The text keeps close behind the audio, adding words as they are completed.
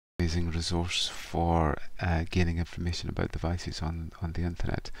amazing resource for gaining information about devices on the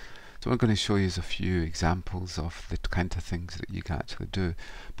internet. So what I'm going to show you is a few examples of the kind of things that you can actually do.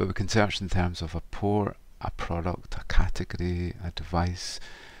 But we can search in terms of a port, a product, a category, a device.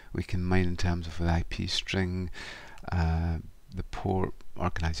 We can mine in terms of the IP string, the port,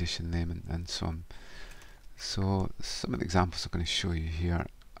 organization name, and so on. So some of the examples I'm going to show you here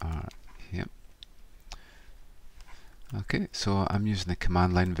are here. Okay, so I'm using the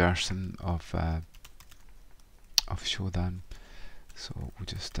command line version of Shodan. So we'll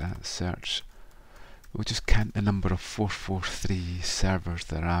just search. We'll just count the number of 443 servers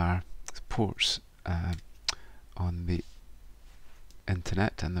there are, ports on the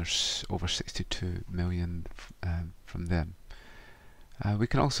internet, and there's over 62 million from them. We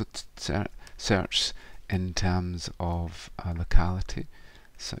can also search in terms of a locality,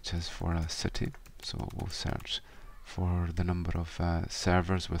 such as for a city. So we'll search for the number of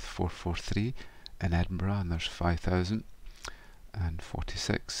servers with 443 in Edinburgh, and there's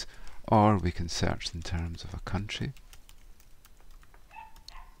 5,046. Or we can search in terms of a country,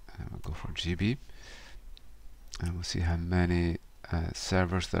 and we'll go for GB, and we'll see how many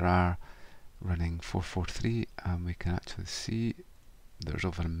servers there are running 443, and we can actually see there's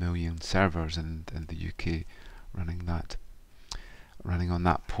over 1 million servers in the UK running on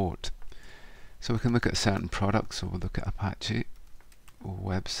that port. So we can look at certain products. So we'll look at Apache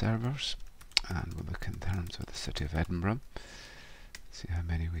web servers, and we'll look in terms of the city of Edinburgh, see how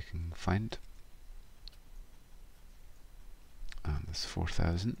many we can find. And there's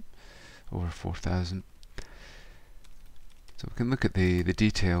 4,000, over 4,000. So we can look at the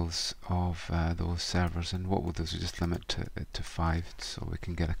details of those servers, and what we'll do is we'll just limit it to 5 so we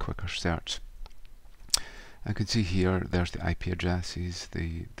can get a quicker search. I can see here there's the IP addresses,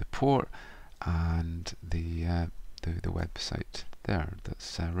 the port, and the website there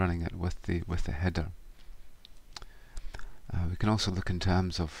that's running it with the header. We can also look in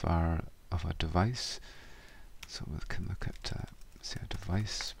terms of a device. So we can look at say a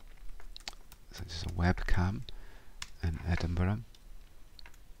device such as a webcam in Edinburgh.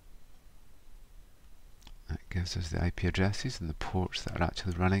 That gives us the IP addresses and the ports that are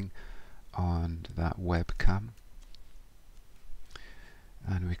actually running on that webcam.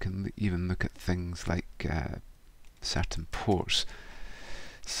 And we can even look at things like certain ports,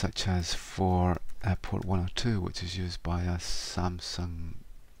 such as for port 102, which is used by a Samsung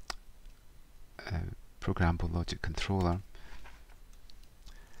programmable logic controller,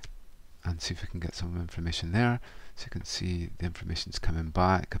 and see if we can get some information there. So you can see the information's coming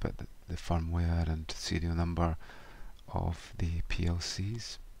back about the firmware and serial number of the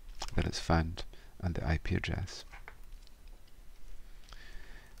PLCs that it's found, and the IP address.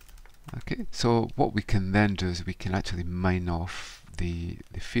 Okay, so what we can then do is we can actually mine off the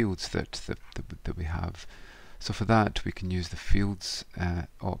fields that we have. So for that we can use the fields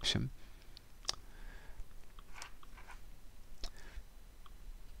option.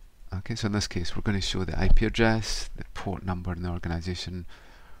 Okay, so in this case we're going to show the IP address, the port number, and the organization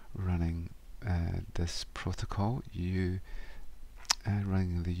running this protocol, running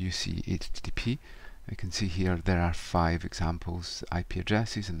the UC HTTP. You can see here there are 5 examples, IP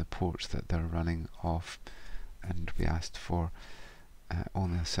addresses and the ports that they're running off, and we asked for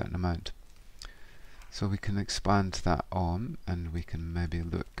only a certain amount. So we can expand that on, and we can maybe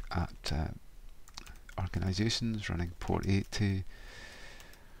look at organizations running port 80,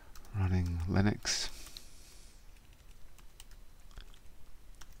 running Linux,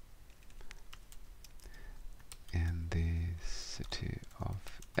 in the city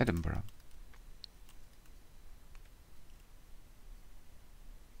of Edinburgh.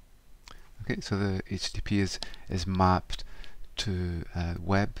 Okay, so the HTTP is mapped to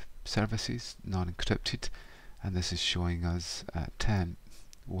web services, non-encrypted, and this is showing us 10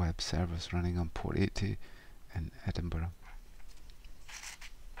 web servers running on port 80 in Edinburgh.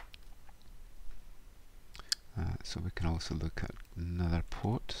 So we can also look at another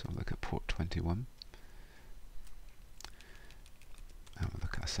port, so look at port 21. And we'll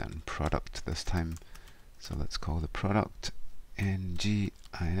look at a certain product this time, so let's call the product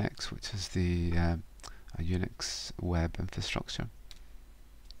nginx, which is the a Unix web infrastructure.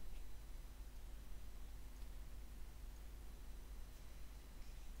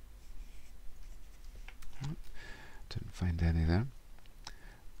 Didn't find any there.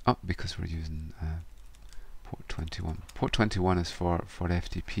 Oh, because we're using port 21. Port 21 is for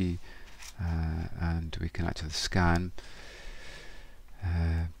FTP, and we can actually scan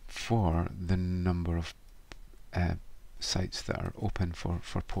for the number of sites that are open for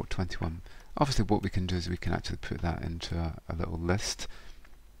port 21. Obviously what we can do is we can actually put that into a little list,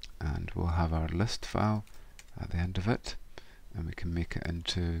 and we'll have our list file at the end of it, and we can make it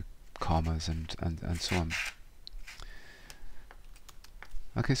into commas and so on.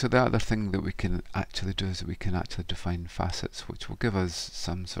 Okay, so the other thing that we can actually do is that we can actually define facets, which will give us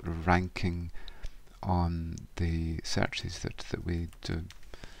some sort of ranking on the searches that we do.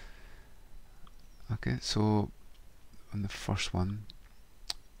 Okay, so on the first one,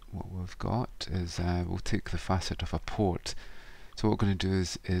 what we've got is we'll take the facet of a port. So what we're going to do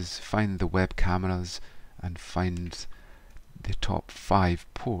is find the web cameras and find the top 5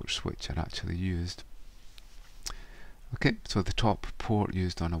 ports which are actually used. Okay, so the top port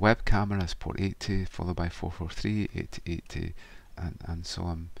used on a web camera is port 80, followed by 443, 8080, and so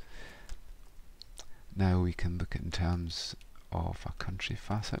on. Now we can look at in terms of a country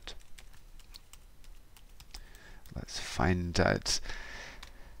facet. Let's find out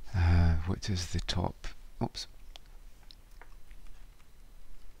which is the top. Oops.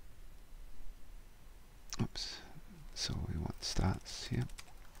 So we want stats here,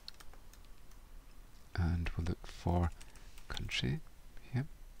 and we'll look for country here.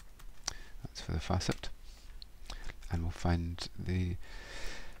 That's for the facet, and we'll find the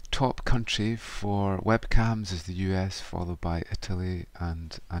top country for webcams is the US, followed by Italy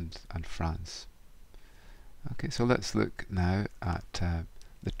and France. Okay, so let's look now at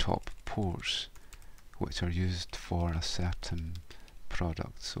the top ports which are used for a certain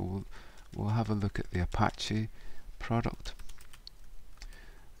product. So we'll have a look at the Apache product,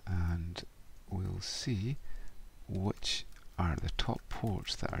 and we'll see which are the top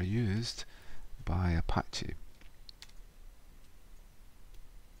ports that are used by Apache.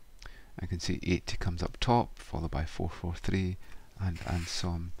 I can see 80 comes up top, followed by 443, and so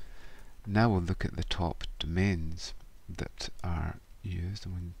on. Now we'll look at the top domains that are used,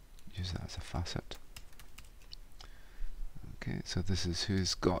 and we'll use that as a facet. Okay, so this is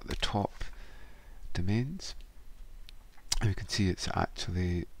who's got the top domains. And you can see it's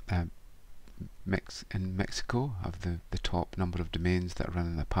actually in Mexico have the top number of domains that run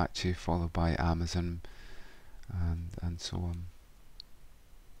in Apache, followed by Amazon and so on.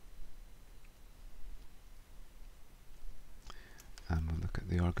 And we'll look at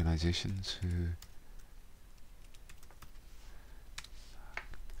the organizations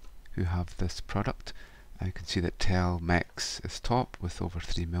who have this product. And you can see that Telmex is top with over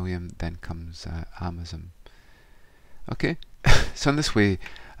 3 million, then comes Amazon. Okay, so in this way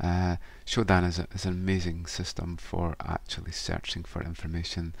Shodan is an amazing system for actually searching for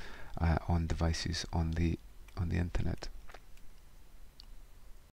information on devices on the internet.